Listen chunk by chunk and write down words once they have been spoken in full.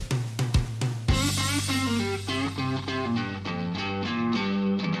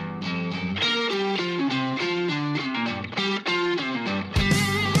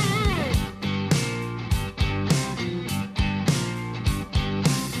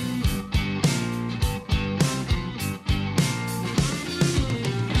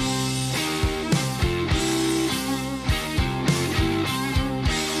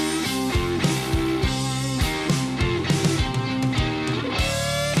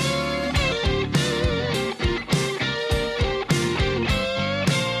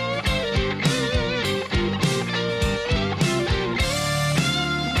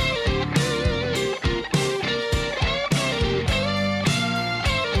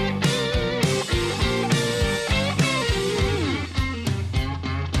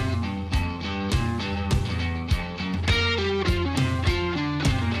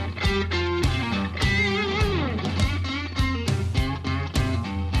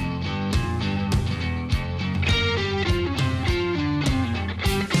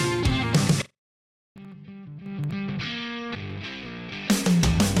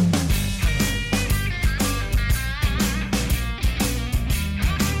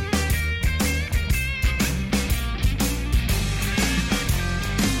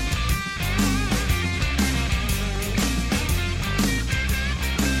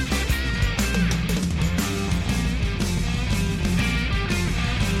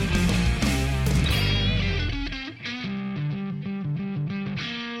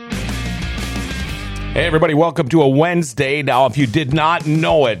Hey, everybody, welcome to a Wednesday. Now, if you did not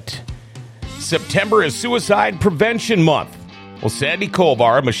know it, September is Suicide Prevention Month. Well, Sandy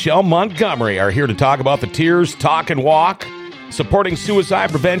Kovar and Michelle Montgomery are here to talk about the Tears Talk and Walk, supporting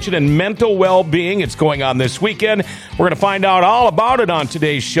suicide prevention and mental well-being. It's going on this weekend. We're going to find out all about it on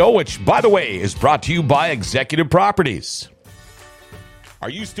today's show, which, by the way, is brought to you by Executive Properties. Are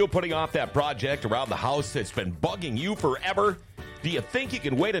you still putting off that project around the house that's been bugging you forever? Do you think you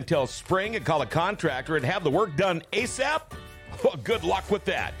can wait until spring and call a contractor and have the work done ASAP? Well, good luck with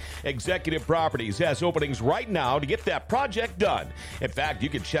that. Executive Properties has openings right now to get that project done. In fact, you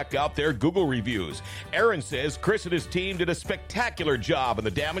can check out their Google reviews. Aaron says Chris and his team did a spectacular job on the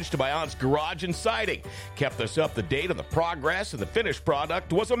damage to my aunt's garage and siding. Kept us up to date on the progress, and the finished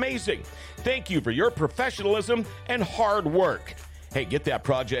product was amazing. Thank you for your professionalism and hard work. Hey, get that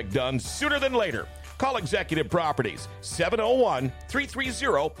project done sooner than later. Call Executive Properties,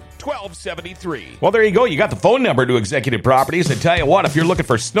 701-330-1273. Well, there you go. You got the phone number to Executive Properties. I tell you what, if you're looking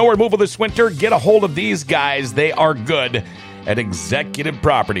for snow removal this winter, get a hold of these guys. They are good at Executive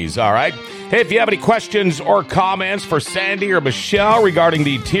Properties, all right? Hey, if you have any questions or comments for Sandy or Michelle regarding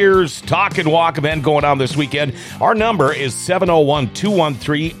the Tears Talk and Walk event going on this weekend, our number is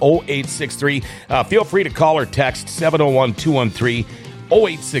 701-213-0863. Feel free to call or text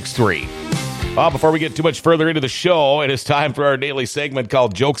 701-213-0863. Before we get too much further into the show, it is time for our daily segment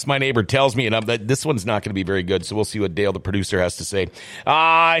called Jokes My Neighbor Tells Me. And this one's not going to be very good, so we'll see what Dale, the producer, has to say.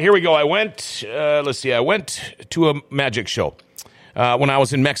 Here we go. I went to a magic show when I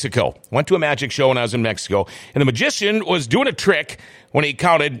was in Mexico. Went to a magic show when I was in Mexico. And the magician was doing a trick when he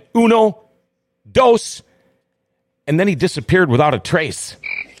counted uno, dos, and then he disappeared without a trace.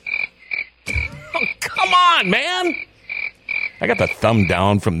 Oh, come on, man. I got the thumb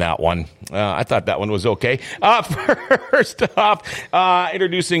down from that one. I thought that one was okay. First off,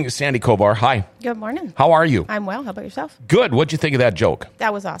 introducing Sandy Kovar. Hi. Good morning. How are you? I'm well. How about yourself? Good. What'd you think of that joke?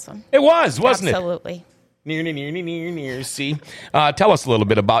 That was awesome. It was, wasn't Absolutely. it? Absolutely. See? Tell us a little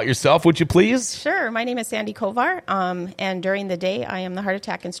bit about yourself, would you please? Sure. My name is Sandy Kovar, and during the day, I am the Heart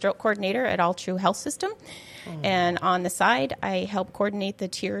Attack and Stroke Coordinator at All True Health System. Oh. And on the side, I help coordinate the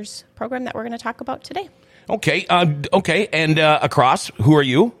Tears program that we're going to talk about today. Okay. And across, who are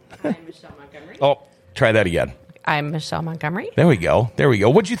you? I'm Michelle Montgomery. Oh, try that again. I'm Michelle Montgomery. There we go.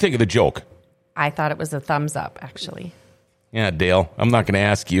 What'd you think of the joke? I thought it was a thumbs up, actually. Yeah, Dale, I'm not going to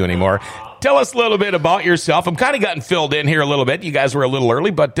ask you anymore. Tell us a little bit about yourself. I'm kind of gotten filled in here a little bit. You guys were a little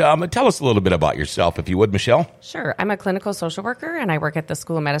early, but tell us a little bit about yourself, if you would, Michelle. Sure. I'm a clinical social worker, and I work at the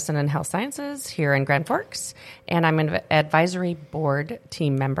School of Medicine and Health Sciences here in Grand Forks, and I'm an advisory board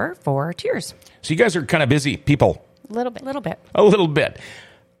team member for Tears. So you guys are kind of busy people. A little bit. A little bit.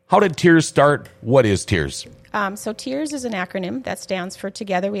 How did Tears start? What is Tears? So Tears is an acronym that stands for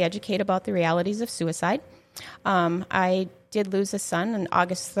Together We Educate About the Realities of Suicide. I did lose a son on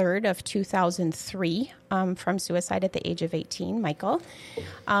August 3rd of 2003 from suicide at the age of 18, Michael.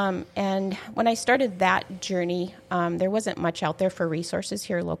 And when I started that journey, there wasn't much out there for resources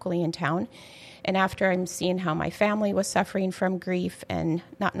here locally in town. And after I'm seeing how my family was suffering from grief and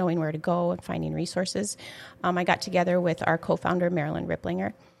not knowing where to go and finding resources, I got together with our co-founder, Marilyn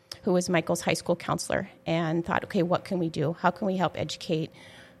Ripplinger, who was Michael's high school counselor, and thought, okay, what can we do? How can we help educate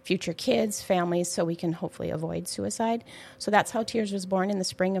future kids, families, so we can hopefully avoid suicide? So that's how Tears was born in the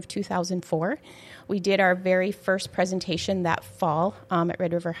spring of 2004. We did our very first presentation that fall at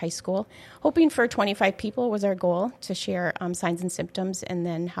Red River High School. Hoping for 25 people was our goal, to share signs and symptoms and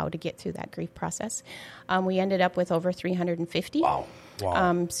then how to get through that grief process. We ended up with over 350. Wow.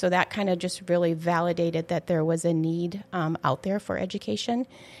 So that kind of just really validated that there was a need out there for education.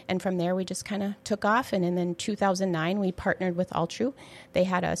 And from there, we just kind of took off. And then in 2009, we partnered with All True. They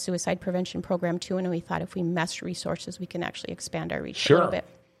had a suicide prevention program, too, and we thought if we mesh resources, we can actually expand our reach a little bit.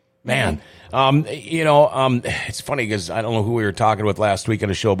 Man, it's funny because I don't know who we were talking with last week on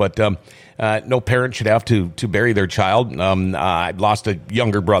the show, but no parent should have to bury their child. I lost a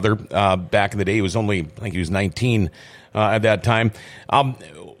younger brother back in the day. He was I think he was 19 at that time.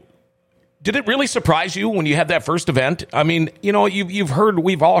 Did it really surprise you when you had that first event? I mean,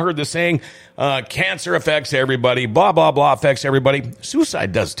 we've all heard the saying, cancer affects everybody, blah, blah, blah affects everybody.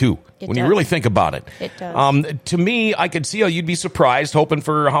 Suicide does too, you really think about it. It does. To me, I could see how you'd be surprised, hoping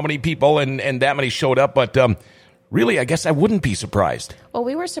for how many people and that many showed up, but really, I guess I wouldn't be surprised. Well,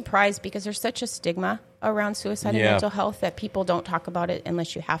 we were surprised because there's such a stigma around suicide and mental health that people don't talk about it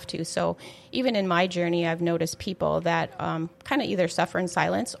unless you have to. So even in my journey, I've noticed people that kind of either suffer in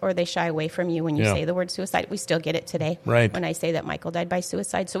silence or they shy away from you when you say the word suicide. We still get it today when I say that Michael died by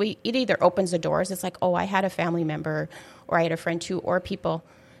suicide. So it either opens the doors. It's like, oh, I had a family member or I had a friend too, or people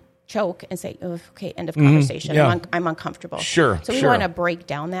choke and say, oh, okay, end of conversation. Yeah. I'm uncomfortable. Sure. So we want to break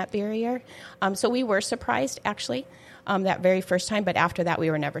down that barrier. So we were surprised, actually, that very first time. But after that, we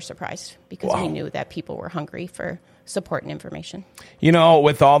were never surprised because we knew that people were hungry for support and information. You know,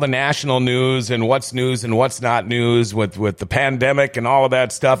 with all the national news and what's not news with the pandemic and all of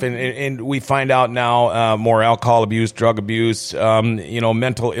that stuff, and we find out now more alcohol abuse, drug abuse,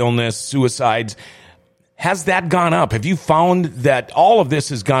 mental illness, suicides. Has that gone up? Have you found that all of this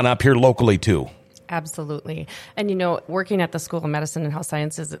has gone up here locally too? Absolutely. And, working at the School of Medicine and Health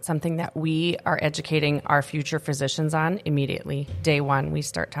Sciences, it's something that we are educating our future physicians on immediately. Day one, we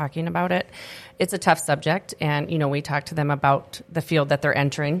start talking about it. It's a tough subject. And, we talk to them about the field that they're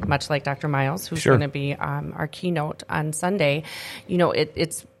entering, much like Dr. Miles, who's going to be our keynote on Sunday.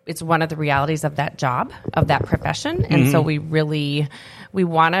 It's one of the realities of that job, of that profession. And so we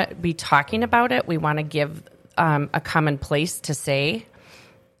want to be talking about it. We want to give a common place to say,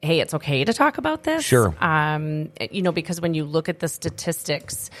 hey, it's okay to talk about this. Sure. Because when you look at the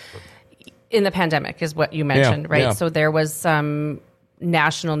statistics in the pandemic is what you mentioned, right? Yeah. So there was some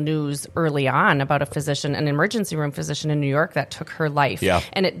national news early on about an emergency room physician in New York that took her life. Yeah.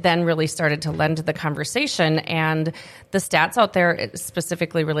 And it then really started to lend to the conversation. And the stats out there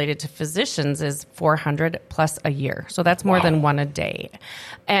specifically related to physicians is 400 plus a year. So that's more than one a day.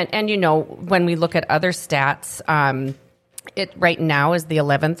 And when we look at other stats, it right now is the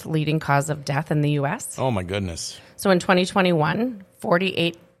 11th leading cause of death in the U.S. Oh, my goodness. So in 2021,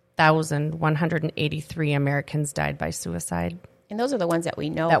 48,183 Americans died by suicide. And those are the ones that we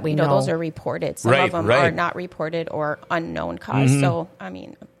know. That we know. Those are reported. Some of them are not reported or unknown cause. So,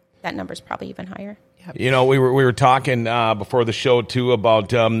 that number's probably even higher. Yep. We were talking before the show, too,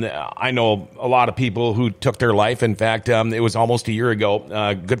 about I know a lot of people who took their life. In fact, it was almost a year ago.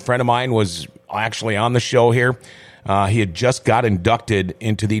 A good friend of mine was actually on the show here. He had just got inducted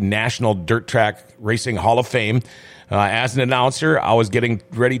into the National Dirt Track Racing Hall of Fame. As an announcer, I was getting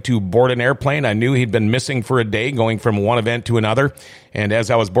ready to board an airplane. I knew he'd been missing for a day, going from one event to another. And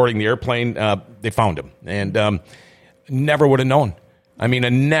as I was boarding the airplane, they found him. And never would have known. I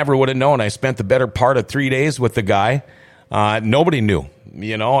never would have known. I spent the better part of 3 days with the guy. Nobody knew,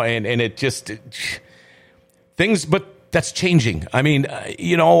 and it just things, but that's changing. Back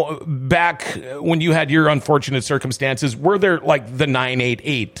when you had your unfortunate circumstances, were there like the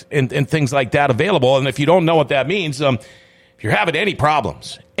 988 and things like that available? And if you don't know what that means, if you're having any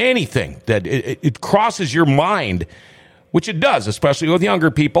problems, anything that it crosses your mind, which it does, especially with younger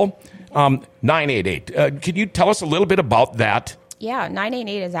people, 988. Can you tell us a little bit about that? Yeah,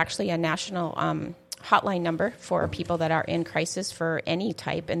 988 is actually a national hotline number for people that are in crisis for any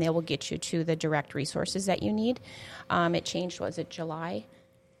type, and they will get you to the direct resources that you need. It changed, was it July?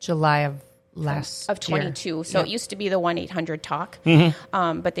 July of last of 22. Year. So it used to be the 1-800-TALK,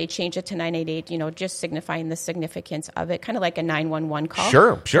 but they changed it to 988, just signifying the significance of it, kind of like a 911 call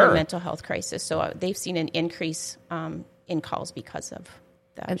for a mental health crisis. So they've seen an increase in calls because of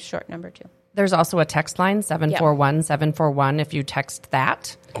that short number, too. There's also a text line, 741-741, if you text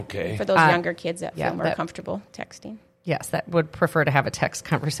that. Okay. For those younger kids that feel more comfortable texting. Yes, that would prefer to have a text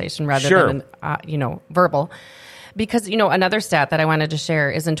conversation rather than, verbal. Because, another stat that I wanted to share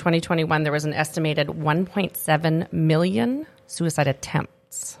is in 2021, there was an estimated 1.7 million suicide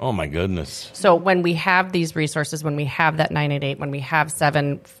attempts. Oh, my goodness. So when we have these resources, when we have that 988, when we have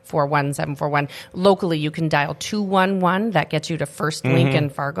 741, locally you can dial 211. That gets you to First Link in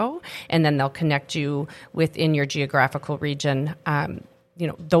Fargo, and then they'll connect you within your geographical region.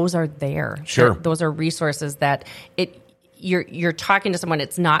 Those are there. Sure. Those are resources that you're talking to someone.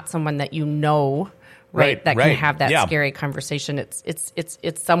 It's not someone that you know. Right, that can have that scary conversation.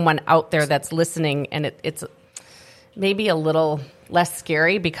 It's someone out there that's listening, and it's maybe a little less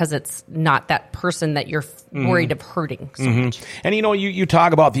scary because it's not that person that you're worried of hurting so much. And you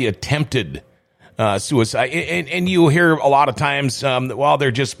talk about the attempted suicide, and you hear a lot of times,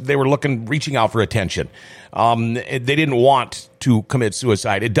 they were reaching out for attention. They didn't want to commit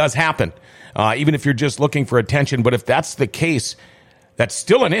suicide. It does happen, even if you're just looking for attention. But if that's the case, that's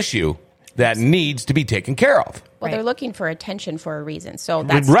still an issue that needs to be taken care of. Well, they're looking for attention for a reason. So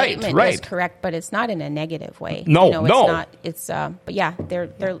that statement is correct, but it's not in a negative way. No. It's not. It's but yeah,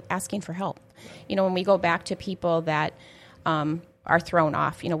 they're asking for help. When we go back to people that are thrown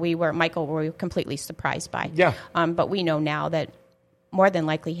off, we were completely surprised by. Yeah. But we know now that more than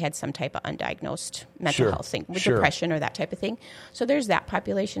likely he had some type of undiagnosed mental health thing, with depression or that type of thing. So there's that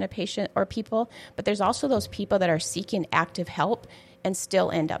population of patient or people, but there's also those people that are seeking active help and still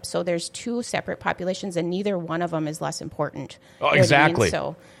end up. So there's two separate populations, and neither one of them is less important. Oh, exactly.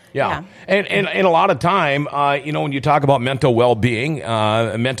 So Yeah. And a lot of time, when you talk about mental well-being,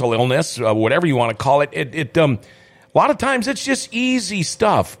 mental illness, whatever you want to call it, a lot of times it's just easy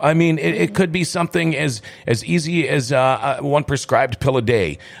stuff. I mean, it could be something as easy as one prescribed pill a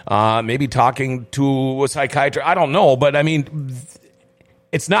day, maybe talking to a psychiatrist. I don't know, but I mean,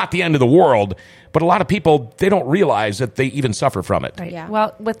 it's not the end of the world. But a lot of people, they don't realize that they even suffer from it. Right. Yeah.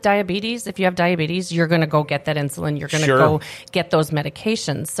 Well, with diabetes, if you have diabetes, you're going to go get that insulin. You're going to go get those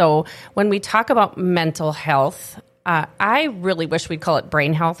medications. So when we talk about mental health, I really wish we'd call it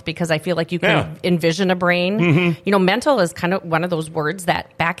brain health, because I feel like you can envision a brain. Mm-hmm. Mental is kind of one of those words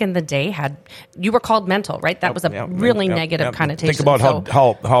that back in the day you were called mental, right? That was a really negative connotation. Think about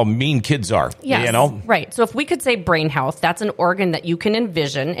how mean kids are. Yes, right. So if we could say brain health, that's an organ that you can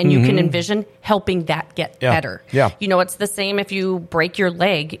envision, and you can envision helping that get better. Yeah. It's the same if you break your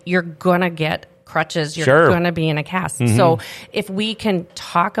leg, you're going to get crutches, you're going to be in a cast. Mm-hmm. So if we can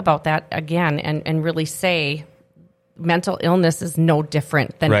talk about that again and really say, mental illness is no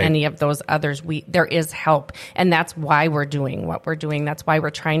different than any of those others. There is help, and that's why we're doing what we're doing. That's why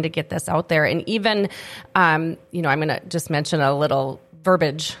we're trying to get this out there. And even, I'm going to just mention a little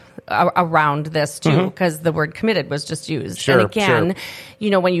verbiage around this too, because the word committed was just used. And again,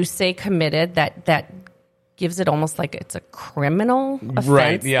 when you say committed, that gives it almost like it's a criminal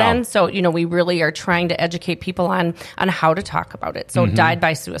offense then. So, we really are trying to educate people on how to talk about it. So died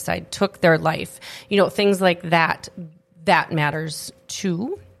by suicide, took their life, things like that matters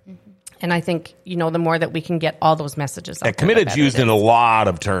too. And I think, the more that we can get all those messages out there, committed's used in a lot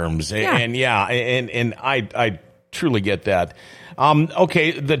of terms. And I truly get that.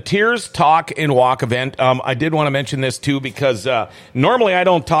 Okay, the Tears Talk and Walk event. I did want to mention this too, because normally I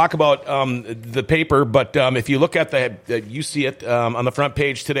don't talk about the paper, but if you look at you see it on the front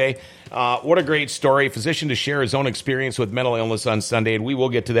page today. What a great story. Physician to share his own experience with mental illness on Sunday, and we will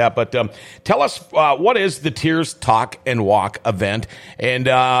get to that. But tell us, what is the Tears Talk and Walk event, and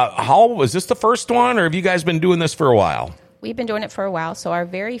how was this the first one, or have you guys been doing this for a while? We've been doing it for a while. So our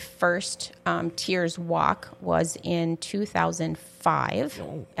very first Tears Walk was in 2005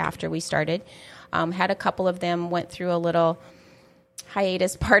 after we started. Had a couple of them, went through a little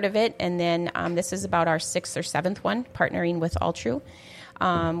hiatus part of it. And then this is about our 6th or 7th one, partnering with Altru.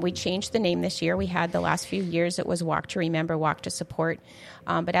 We changed the name this year. We had the last few years, it was Walk to Remember, Walk to Support.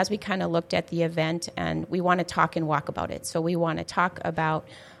 But as we kind of looked at the event, and we want to talk and walk about it. So we want to talk about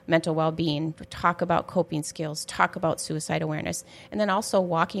mental well-being, talk about coping skills, talk about suicide awareness, and then also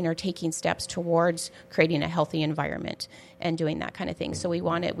walking or taking steps towards creating a healthy environment and doing that kind of thing. So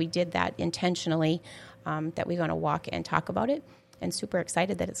we did that intentionally, that we're going to walk and talk about it, and super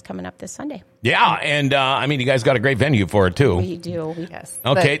excited that it's coming up this Sunday. Yeah, and you guys got a great venue for it too. We do. Yes.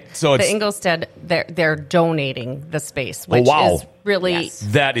 Okay, so it's the Ingolstadt. They're donating the space, which is really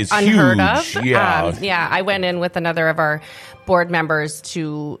that is unheard huge. of. Yeah, I went in with another of our board members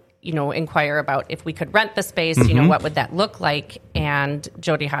to inquire about if we could rent the space. What would that look like? And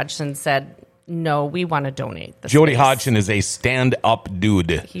Jody Hodgson said, no, we want to donate the Jody space. Hodgson is a stand-up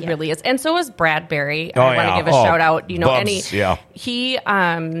dude. He really is. And so is Brad Berry. I want to give a shout out. He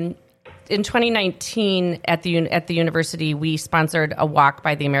in 2019 at the university, we sponsored a walk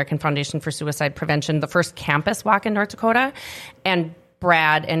by the American Foundation for Suicide Prevention, the first campus walk in North Dakota. And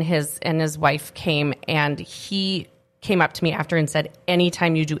Brad and his wife came, and he came up to me after and said,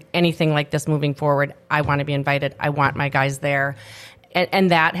 anytime you do anything like this moving forward, I want to be invited. I want my guys there.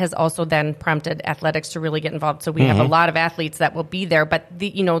 And that has also then prompted athletics to really get involved. So we have a lot of athletes that will be there. But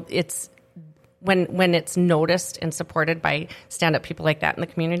it's when it's noticed and supported by stand-up people like that in the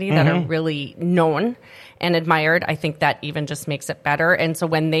community that are really known and admired, I think that even just makes it better. And so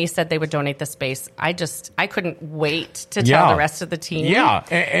when they said they would donate the space, I couldn't wait to tell the rest of the team. Yeah,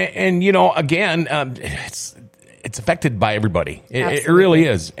 and again, it's affected by everybody. It really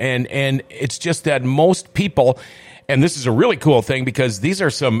is, and it's just that most people. And this is a really cool thing, because these are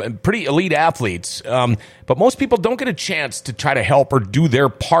some pretty elite athletes. But most people don't get a chance to try to help or do their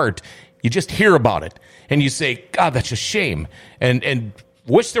part. You just hear about it and you say, God, that's a shame. And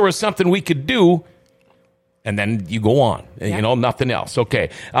wish there was something we could do. And then you go on, nothing else. Okay.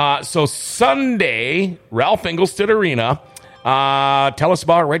 So Sunday, Ralph Ingolstadt Arena. Tell us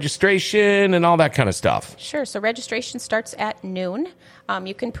about registration and all that kind of stuff. Sure. So registration starts at noon.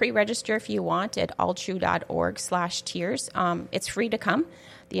 You can pre-register if you want at altru.org/tears. It's free to come.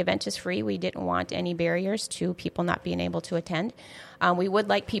 The event is free. We didn't want any barriers to people not being able to attend. We would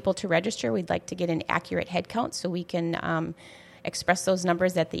like people to register. We'd like to get an accurate head count so we can express those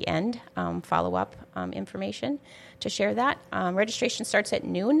numbers at the end, follow-up information to share that. Registration starts at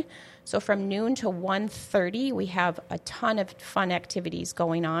noon. So from noon to 1:30, we have a ton of fun activities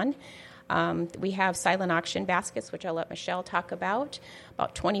going on. We have silent auction baskets, which I'll let Michelle talk about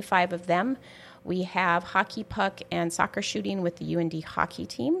 25 of them. We have hockey puck and soccer shooting with the UND hockey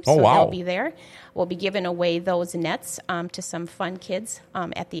team. So wow. they'll be there. We'll be giving away those nets to some fun kids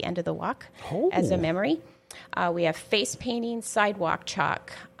at the end of the walk as a memory. We have face painting, sidewalk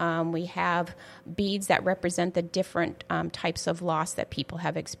chalk. We have beads that represent the different types of loss that people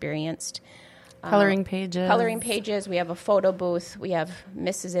have experienced. Coloring pages. We have a photo booth. We have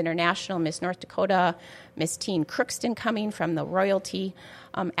Mrs. International, Miss North Dakota, Miss Teen Crookston coming from the royalty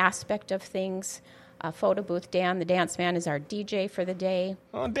aspect of things. Photo booth. Dan, the dance man, is our DJ for the day.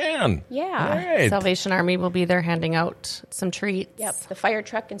 Oh, Dan. Yeah. Great. Salvation Army will be there handing out some treats. Yep. The fire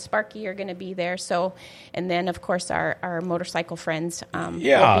truck and Sparky are going to be there. So, and then, of course, our motorcycle friends will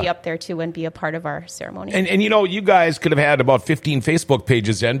be up there, too, and be a part of our ceremony. And you guys could have had about 15 Facebook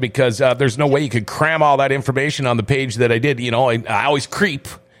pages then, because there's no way you could cram all that information on the page that I did. I always creep,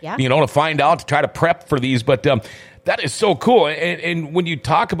 to find out, to try to prep for these. But that is so cool. And when you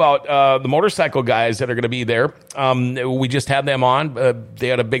talk about the motorcycle guys that are going to be there, we just had them on. They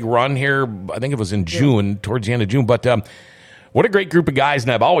had a big run here. I think it was in June, towards the end of June. But what a great group of guys.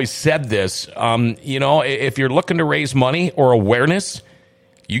 And I've always said this, if you're looking to raise money or awareness,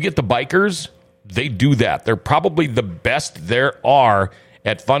 you get the bikers. They do that. They're probably the best there are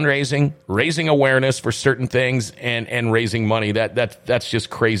at fundraising, raising awareness for certain things, and raising money. That's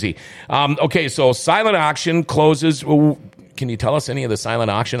just crazy. Okay, so silent auction closes. Can you tell us any of the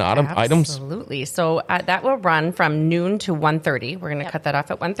silent auction items? Absolutely. So that will run from noon to 1:30. We're going to cut that off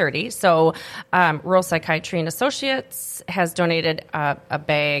at 1:30. So Rural Psychiatry and Associates has donated a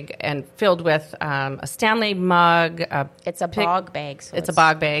bag and filled with a Stanley mug. It's a bog bag. So it's a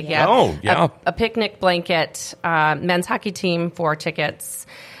bog bag, yeah. Oh, yeah. A picnic blanket, men's hockey team 4 tickets.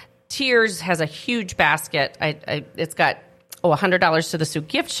 Tears has a huge basket. It's got $100 to the Sioux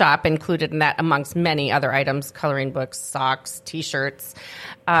gift shop included in that, amongst many other items, coloring books, socks, T-shirts.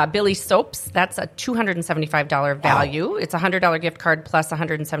 Billy Soaps, that's a $275 value. Wow. It's a $100 gift card plus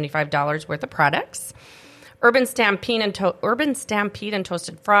 $175 worth of products. Urban Stampede and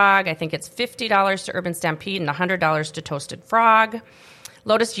Toasted Frog, I think it's $50 to Urban Stampede and $100 to Toasted Frog.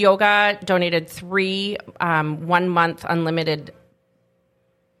 Lotus Yoga donated 3 1-month unlimited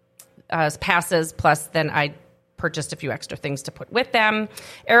passes, plus then I purchased a few extra things to put with them.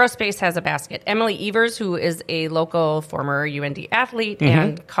 Aerospace has a basket. Emily Evers, who is a local former UND athlete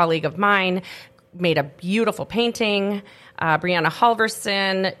and colleague of mine, made a beautiful painting. Brianna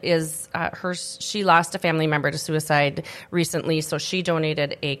Halverson she lost a family member to suicide recently, so she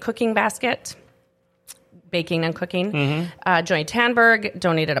donated a cooking basket. Baking and cooking. Joy Tanberg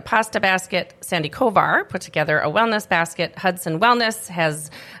donated a pasta basket. Sandy Kovar put together a wellness basket. Hudson Wellness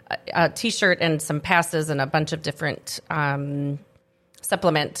has a T-shirt and some passes and a bunch of different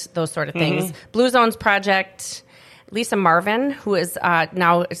supplement, those sort of things. Blue Zones Project. Lisa Marvin, who is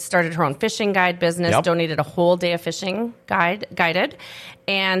now started her own fishing guide business, donated a whole day of fishing guided.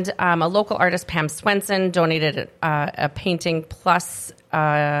 And a local artist, Pam Swenson, donated a painting plus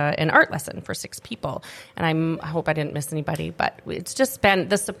an art lesson for 6 people. And I hope I didn't miss anybody, but it's just been,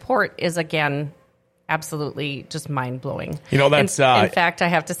 the support is, again, absolutely just mind-blowing. That's... In fact, I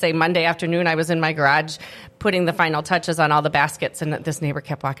have to say, Monday afternoon, I was in my garage putting the final touches on all the baskets, and this neighbor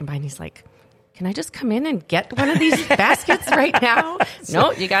kept walking by, and he's like, can I just come in and get one of these baskets right now?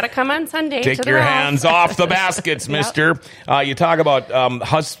 No, you got to come on Sunday. Take your hands off the baskets, mister. You talk about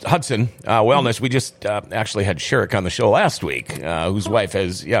Hudson Wellness. We just actually had Sherrick on the show last week, whose wife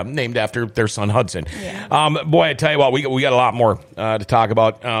is named after their son Hudson. Yeah. Boy, I tell you what, we got a lot more to talk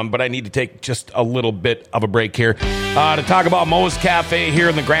about, but I need to take just a little bit of a break here to talk about Moe's Cafe here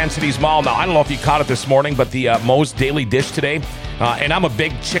in the Grand Cities Mall. Now, I don't know if you caught it this morning, but the Moe's Daily Dish today, and I'm a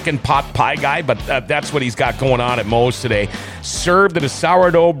big chicken pot pie guy, but that's what he's got going on at Moe's today. Served in a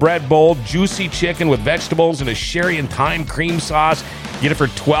sourdough bread bowl, juicy chicken with vegetables and a sherry and thyme cream sauce. Get it for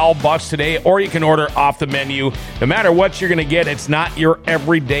 $12 today, or you can order off the menu. No matter what you're going to get, it's not your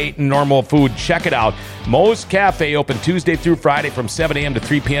everyday normal food. Check it out. Moe's Cafe, open Tuesday through Friday from 7 a.m. to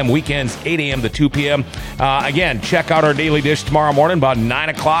 3 p.m. Weekends, 8 a.m. to 2 p.m. Again, check out our Daily Dish tomorrow morning, about 9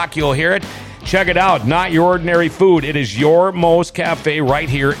 o'clock. You'll hear it. Check it out. Not your ordinary food. It is your Moe's Cafe right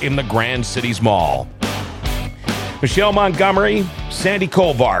here in the Grand Cities Mall. Michelle Montgomery, Sandy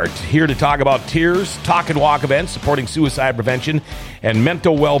Kovar here to talk about Tears Talk and Walk events supporting suicide prevention and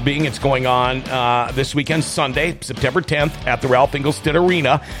mental well-being. It's going on this weekend, Sunday, September 10th at the Ralph Engelstad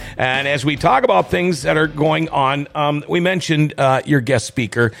Arena. And as we talk about things that are going on, we mentioned your guest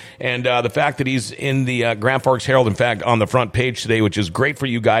speaker and the fact that he's in the Grand Forks Herald, in fact, on the front page today, which is great for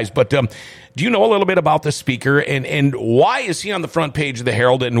you guys. But do you know a little bit about the speaker and why is he on the front page of the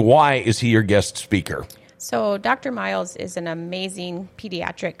Herald and why is he your guest speaker? So Dr. Miles is an amazing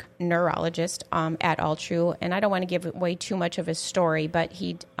pediatric neurologist at All True, and I don't want to give away too much of his story, but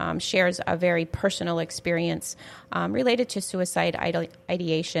he shares a very personal experience related to suicide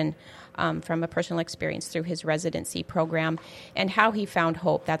ideation from a personal experience through his residency program and how he found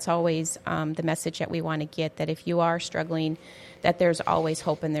hope. That's always the message that we want to get, that if you are struggling, that there's always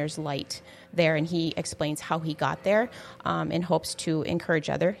hope and there's light there, and he explains how he got there in hopes to encourage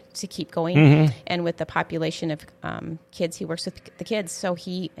others to keep going. Mm-hmm. And with the population of kids, he works with the kids, so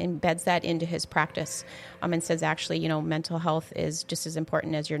he embeds that into his practice and says, actually, mental health is just as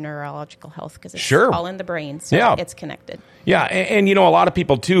important as your neurological health because it's all in the brain, so it's connected. Yeah, and a lot of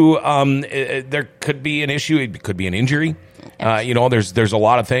people, too, there could be an issue. It could be an injury. There's a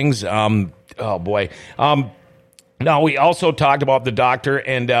lot of things. Oh, boy. Now, we also talked about the doctor,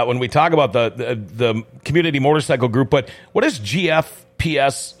 and when we talk about the community motorcycle group, but what is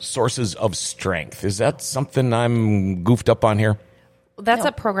GFBS Sources of Strength? Is that something I'm goofed up on here? That's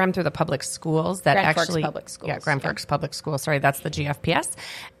a program through the public schools that Grand actually... Forks Public Schools. Yeah, Grand Forks Public Schools. Sorry, that's the GFBS.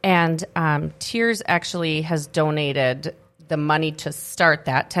 And Tears actually has donated the money to start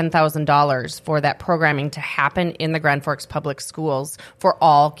that, $10,000, for that programming to happen in the Grand Forks Public Schools for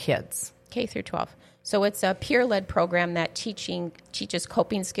all kids. K through 12. So it's a peer-led program that teaches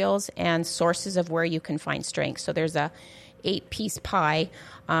coping skills and sources of where you can find strength. So there's a 8-piece pie,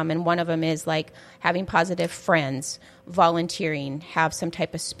 and one of them is like having positive friends, volunteering, have some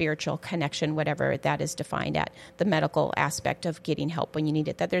type of spiritual connection, whatever that is defined at, the medical aspect of getting help when you need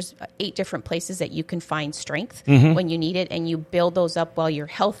it. That there's 8 different places that you can find strength when you need it, and you build those up while you're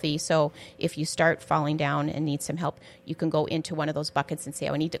healthy. So if you start falling down and need some help, you can go into one of those buckets and say,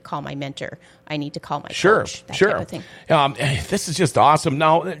 I need to call my mentor. I need to call my coach, that type of thing. This is just awesome.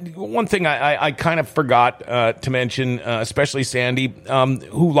 Now, one thing I kind of forgot to mention, especially Sandy,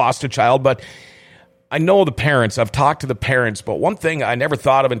 who lost a child, but I know the parents. I've talked to the parents, but one thing I never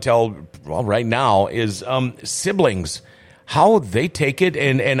thought of until right now is siblings, how they take it.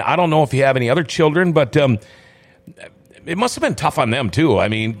 And I don't know if you have any other children, but it must have been tough on them too. I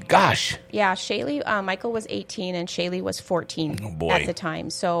mean, gosh. Yeah, Shaylee, Michael was 18 and Shaylee was 14 at the time.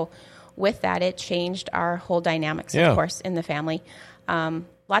 So with that, it changed our whole dynamics, of course, in the family.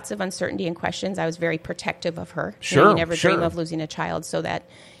 Lots of uncertainty and questions. I was very protective of her. Sure, you never dream of losing a child, so that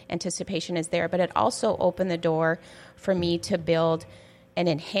anticipation is there. But it also opened the door for me to build and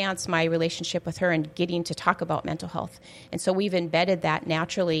enhance my relationship with her and getting to talk about mental health. And so we've embedded that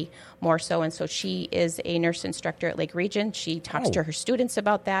naturally more so. And so she is a nurse instructor at Lake Region. She talks to her students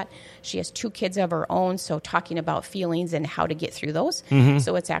about that. She has 2 kids of her own, so talking about feelings and how to get through those.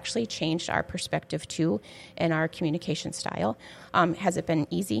 So it's actually changed our perspective too and our communication style. Has it been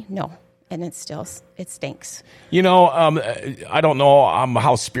easy? No. And it stinks. I don't know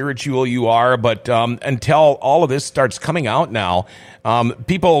how spiritual you are, but until all of this starts coming out now,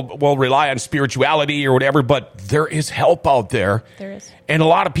 people will rely on spirituality or whatever, but there is help out there. There is. And a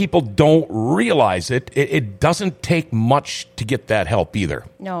lot of people don't realize it. It doesn't take much to get that help either.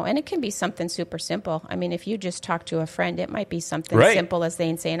 No, and it can be something super simple. I mean, if you just talk to a friend, it might be something simple as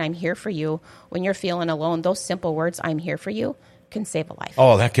saying, I'm here for you. When you're feeling alone, those simple words, I'm here for you, can save a life.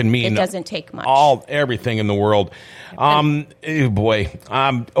 Oh, that can mean it doesn't take much. Everything in the world. Oh boy.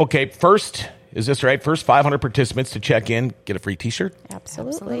 Okay, first, is this right? First 500 participants to check in get a free T-shirt.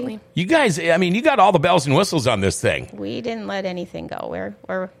 Absolutely. You guys, you got all the bells and whistles on this thing. We didn't let anything go.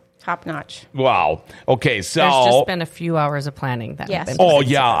 We're top notch. Wow. Okay, so there's just been a few hours of planning.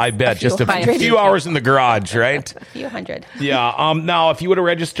 I bet just a few hours in the garage, right? A few hundred. Yeah. Now, if you would have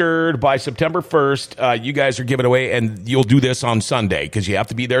registered by September 1st, you guys are giving away, and you'll do this on Sunday because you have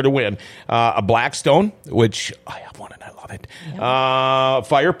to be there to win. A Blackstone, which I have one and I love it. Yep.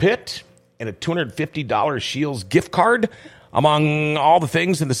 Fire pit and a $250 Shields gift card among all the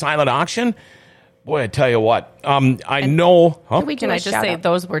things in the silent auction. Boy, I tell you what, I know... Huh? Can I just say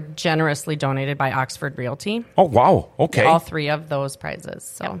those were generously donated by Oxford Realty? Oh, wow. Okay. All 3 of those prizes.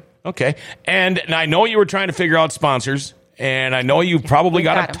 So yep. Okay. And I know you were trying to figure out sponsors, and I know you probably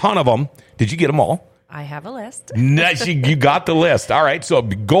got a ton of them. Did you get them all? I have a list. Nice. You got the list. All right. So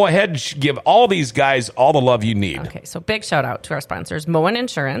go ahead and give all these guys all the love you need. Okay. So big shout out to our sponsors, Moen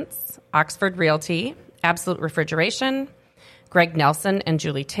Insurance, Oxford Realty, Absolute Refrigeration, Greg Nelson and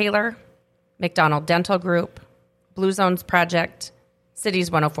Julie Taylor, McDonald Dental Group, Blue Zones Project, Cities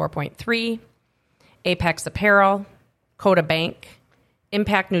 104.3, Apex Apparel, Coda Bank,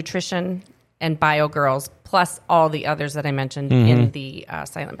 Impact Nutrition, and Bio Girls, plus all the others that I mentioned in the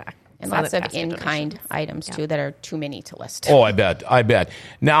silent back. And lots of in-kind items, too, that are too many to list. Oh, I bet.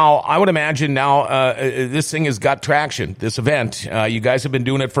 Now, I would imagine now this thing has got traction, this event. You guys have been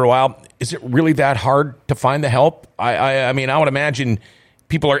doing it for a while. Is it really that hard to find the help? I mean, I would imagine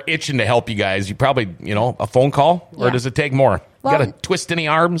people are itching to help you guys. You probably, a phone call? Or does it take more? Well, you got to twist any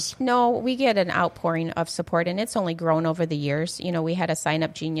arms? No, we get an outpouring of support, and it's only grown over the years. We had a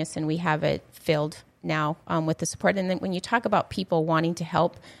sign-up genius, and we have it filled now with the support. And then when you talk about people wanting to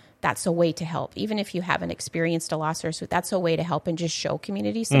help, that's a way to help. Even if you haven't experienced a loss or that's a way to help and just show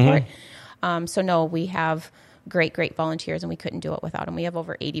community support. So no, we have great volunteers, and we couldn't do it without them. We have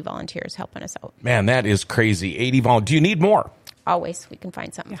over 80 volunteers helping us out. Man, that is crazy. 80 volunteers. Do you need more? Always. We can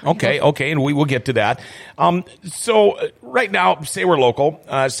find something. Okay, and we will get to that. So right now, say we're local.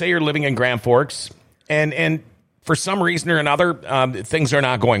 Say you're living in Grand Forks, and for some reason or another, things are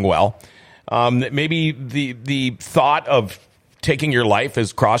not going well. Maybe the thought of taking your life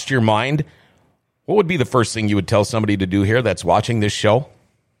has crossed your mind. What would be the first thing you would tell somebody to do here that's watching this show?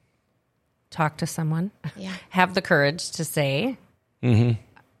 Talk to someone. Yeah. Have the courage to say,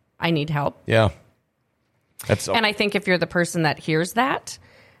 I need help. Yeah. And I think if you're the person that hears that,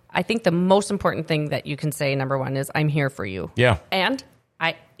 I think the most important thing that you can say, number one, is I'm here for you. Yeah. And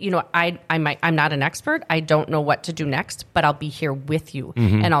I'm not an expert. I don't know what to do next, but I'll be here with you,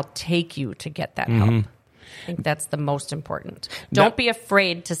 and I'll take you to get that help. I think that's the most important. Don't be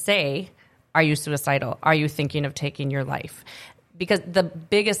afraid to say, are you suicidal? Are you thinking of taking your life? Because the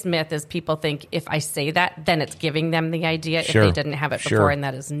biggest myth is people think if I say that, then it's giving them the idea if they didn't have it before, and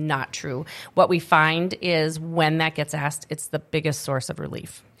that is not true. What we find is when that gets asked, it's the biggest source of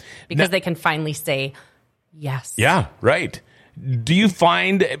relief because they can finally say yes. Yeah, right. Do you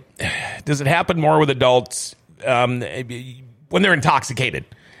find, does it happen more with adults when they're intoxicated?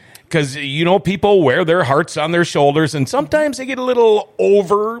 Because, people wear their hearts on their shoulders, and sometimes they get a little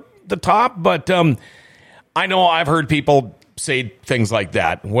over the top. But I know I've heard people say things like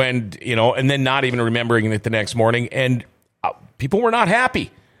that when, and then not even remembering it the next morning. And people were not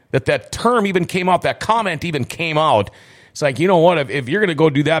happy that term even came out, that comment even came out. It's like, you know what, if you're going to go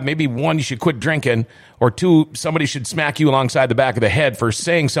do that, maybe one, you should quit drinking, or two, somebody should smack you alongside the back of the head for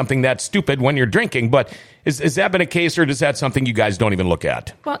saying something that's stupid when you're drinking. But has that been a case, or is that something you guys don't even look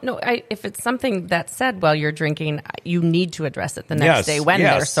at? Well, no, if it's something that's said while you're drinking, you need to address it the next day when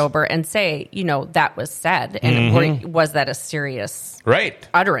they're sober and say, that was said. And or was that a serious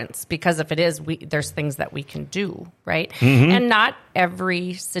utterance? Because if it is, there's things that we can do, right? And not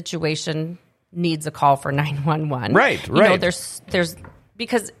every situation needs a call for 911. Right. There's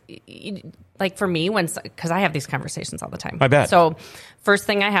because like for me, because I have these conversations all the time. I bet. So first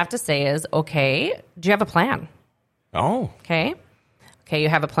thing I have to say is, okay, do you have a plan? Oh. Okay, you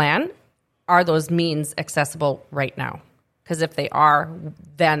have a plan. Are those means accessible right now? Because if they are,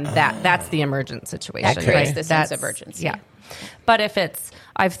 then that's the emergent situation. That creates the sense of urgency. Yeah. But if it's,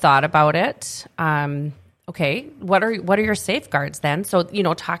 I've thought about it, okay, what are your safeguards then? So,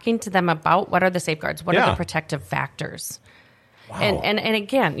 talking to them about what are the safeguards? What are the protective factors? Wow. And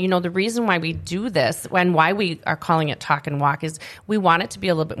again, the reason why we do this and why we are calling it Talk and Walk is we want it to be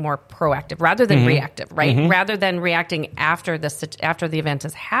a little bit more proactive rather than reactive, right? Rather than reacting after the event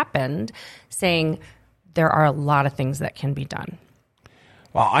has happened, saying there are a lot of things that can be done.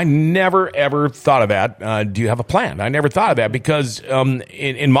 Well, I never, ever thought of that. Do you have a plan? I never thought of that because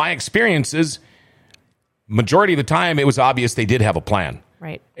in my experiences, majority of the time, it was obvious they did have a plan.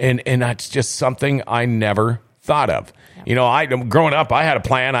 Right. And that's just something I never thought of. Yep. Growing up, I had a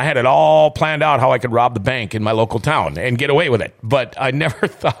plan. I had it all planned out how I could rob the bank in my local town and get away with it. But I never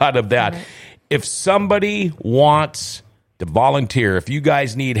thought of that. Right. If somebody wants to volunteer, if you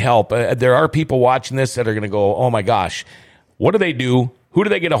guys need help, there are people watching this that are going to go, oh my gosh, what do they do? Who do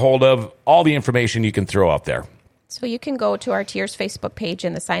they get a hold of? All the information you can throw out there. So you can go to our Tears Facebook page,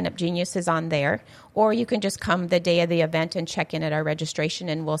 and the Sign Up Genius is on there. Or you can just come the day of the event and check in at our registration,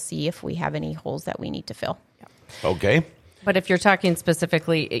 and we'll see if we have any holes that we need to fill. Okay. But if you're talking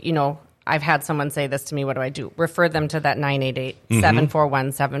specifically, I've had someone say this to me, what do I do? Refer them to that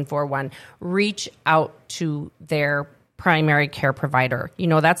 988-741-741. Reach out to their primary care provider.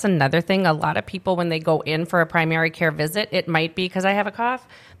 That's another thing. A lot of people, when they go in for a primary care visit, it might be because I have a cough,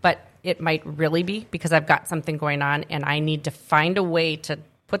 but it might really be because I've got something going on and I need to find a way to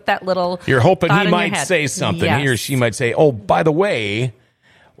put that little You're hoping thought he in might your head. say something. Yes. He or she might say, oh, by the way,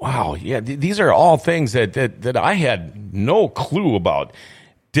 Wow. Yeah. These are all things that I had no clue about.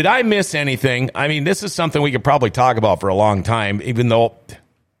 Did I miss anything? I mean, this is something we could probably talk about for a long time, even though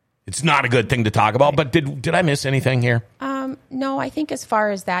it's not a good thing to talk about. But did I miss anything here? No, I think as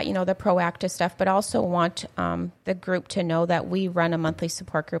far as that, the proactive stuff, but also want the group to know that we run a monthly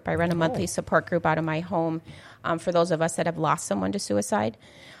support group. I run a monthly support group out of my home for those of us that have lost someone to suicide.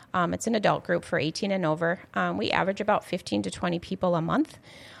 It's an adult group for 18 and over. We average about 15 to 20 people a month.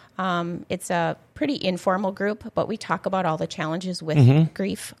 It's a pretty informal group, but we talk about all the challenges with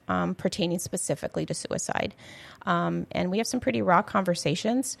grief pertaining specifically to suicide. And we have some pretty raw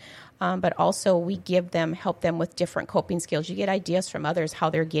conversations, but also we help them with different coping skills. You get ideas from others how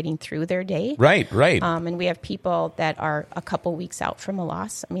they're getting through their day. Right. And we have people that are a couple weeks out from a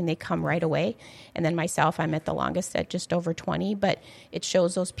loss. I mean, they come right away. And then myself, I'm at the longest at just over 20, but it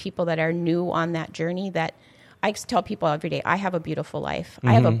shows those people that are new on that journey that I tell people every day, I have a beautiful life.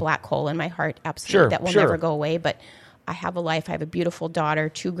 I have a black hole in my heart, absolutely, that will never go away. But I have a life. I have a beautiful daughter,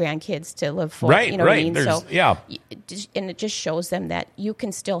 2 grandkids to live for. Right, you know what I mean? There's, and it just shows them that you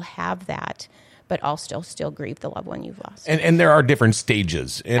can still have that, but also still grieve the loved one you've lost. And there are different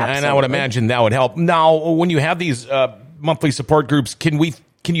stages, and I would imagine that would help. Now, when you have these monthly support groups, can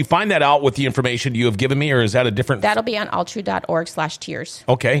you find that out with the information you have given me, or is that a different? That'll be on alltrue.org/tears.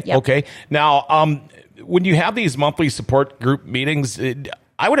 Okay, Yep. Okay. Now, when you have these monthly support group meetings,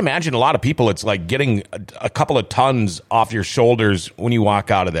 I would imagine a lot of people, it's like getting a couple of tons off your shoulders when you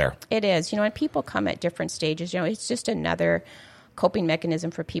walk out of there. It is. And people come at different stages. It's just another coping mechanism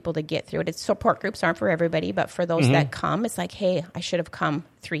for people to get through it. Support groups aren't for everybody, but for those that come, it's like, hey, I should have come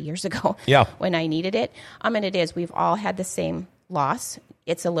 3 years ago when I needed it. And it is. We've all had the same loss.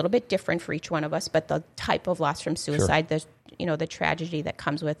 It's a little bit different for each one of us, but the type of loss from suicide, the tragedy that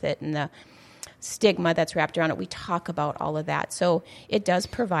comes with it, and the stigma that's wrapped around it. We talk about all of that. So it does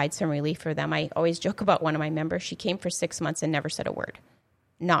provide some relief for them. I always joke about one of my members. She came for 6 months and never said a word.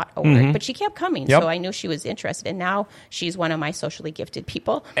 Not a word, but she kept coming. Yep. So I knew she was interested. And now she's one of my socially gifted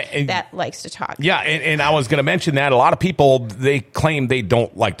people that likes to talk. Yeah, and I was going to mention that. A lot of people, they claim they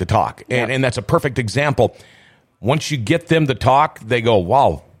don't like to talk. And that's a perfect example. Once you get them to talk, they go,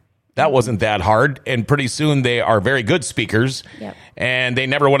 wow, that wasn't that hard. And pretty soon they are very good speakers. Yep. And they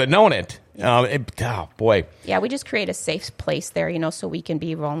never would have known it. Oh, boy. Yeah, we just create a safe place there, so we can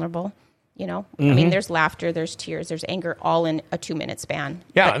be vulnerable. I mean, there's laughter, there's tears, there's anger, all in a 2-minute span.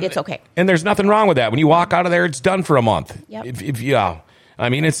 Yeah, but it's okay. And there's nothing wrong with that. When you walk out of there, it's done for a month. Yep. I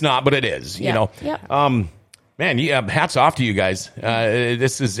mean, it's not, but it is. Yep. Man, hats off to you guys.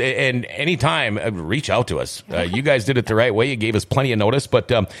 This is, and anytime, reach out to us. You guys did it the right way. You gave us plenty of notice.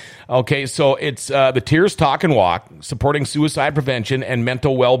 But, okay, so it's the Tears Talk and Walk, supporting suicide prevention and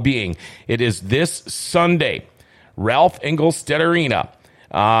mental well-being. It is this Sunday, Ralph Engelstedt Arena.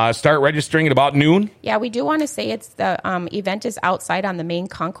 Start registering at about noon. Yeah, we do want to say it's the event is outside on the main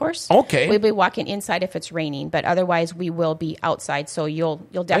concourse. Okay, we'll be walking inside if it's raining, but otherwise we will be outside. So you'll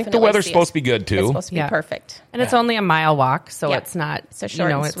definitely. I think the weather's supposed to be good too. It's supposed to be perfect, and it's only a mile walk, so it's not. It's a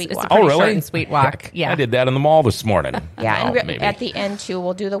short and sweet walk. It's a pretty short and sweet walk. I did that in the mall this morning. And at the end too,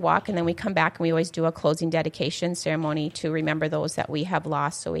 we'll do the walk, and then we come back and we always do a closing dedication ceremony to remember those that we have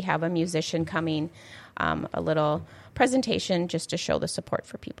lost. So we have a musician coming, a little presentation just to show the support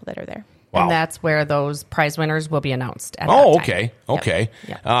for people that are there. Wow. And that's where those prize winners will be announced at that time. Okay.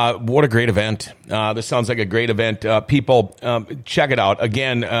 Yep. What a great event. This sounds like a great event. People, check it out.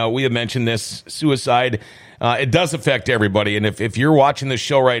 Again, we have mentioned this, suicide. It does affect everybody. And if you're watching this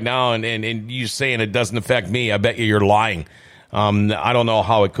show right now and you're saying it doesn't affect me, I bet you're lying. I don't know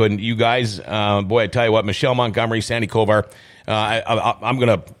how it couldn't. You guys, boy, I tell you what, Michelle Montgomery, Sandy Kovar, I'm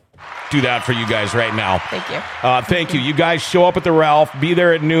going to do that for you guys right now. Thank you. Thank you. You guys show up at the Ralph. Be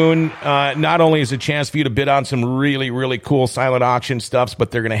there at noon. Not only is it a chance for you to bid on some really, really cool silent auction stuffs,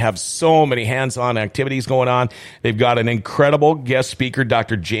 but they're going to have so many hands-on activities going on. They've got an incredible guest speaker.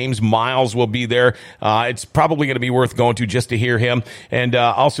 Dr. James Miles will be there. It's probably going to be worth going to just to hear him. And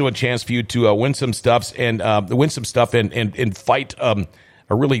also a chance for you to win some stuff and fight a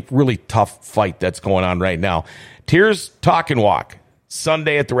really, really tough fight that's going on right now. Tears Talk and Walk.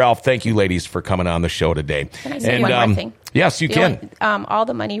 Sunday at the Ralph. Thank you, ladies, for coming on the show today. Can I say one more thing? Yes, you can. All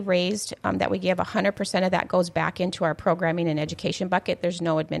the money raised that we give, 100% of that goes back into our programming and education bucket. There's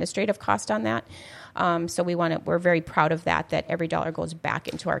no administrative cost on that. So we're very proud of that every dollar goes back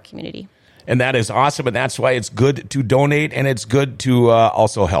into our community. And that is awesome, and that's why it's good to donate, and it's good to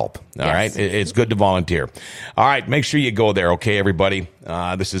also help. All right? It's good to volunteer. All right, make sure you go there, okay, everybody?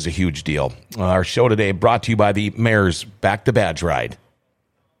 This is a huge deal. Our show today brought to you by the Mayor's Back to Badge Ride.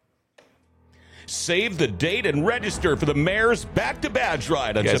 Save the date and register for the Mayor's Back to Badge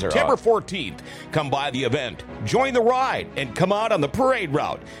Ride on You guys are September off. 14th. Come by the event, join the ride, and come out on the parade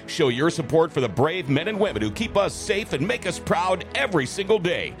route. Show your support for the brave men and women who keep us safe and make us proud every single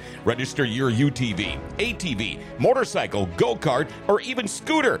day. Register your UTV, ATV, motorcycle, go-kart, or even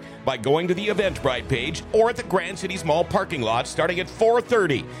scooter by going to the Eventbrite page or at the Grand Cities Mall parking lot starting at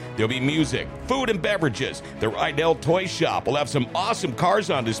 4:30. There'll be music, food and beverages. The Rydell Toy Shop will have some awesome cars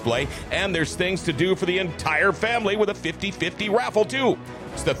on display, and there's things to do for the entire family with a 50-50 raffle too.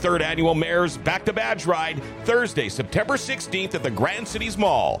 It's the 3rd annual Mayor's Back to Badge Ride, Thursday, September 16th at the Grand Cities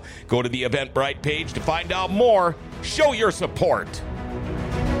Mall. Go to the Eventbrite page to find out more. Show your support.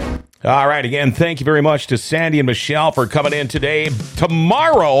 All right, again, thank you very much to Sandy and Michelle for coming in today.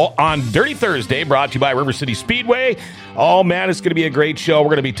 Tomorrow on Dirty Thursday, brought to you by River City Speedway. Oh, man, it's going to be a great show. We're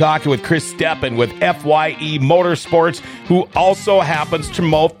going to be talking with Chris Steppen with FYE Motorsports, who also happens to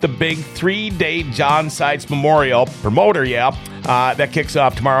promote the big 3-day John Sides Memorial promoter, that kicks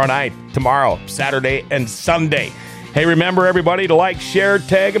off tomorrow, Saturday and Sunday. Hey, remember, everybody, to like, share,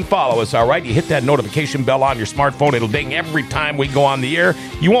 tag, and follow us, all right? You hit that notification bell on your smartphone. It'll ding every time we go on the air.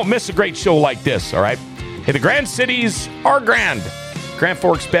 You won't miss a great show like this, all right? Hey, the Grand Cities are grand. Grand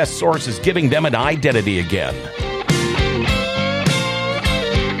Forks' best source is giving them an identity again.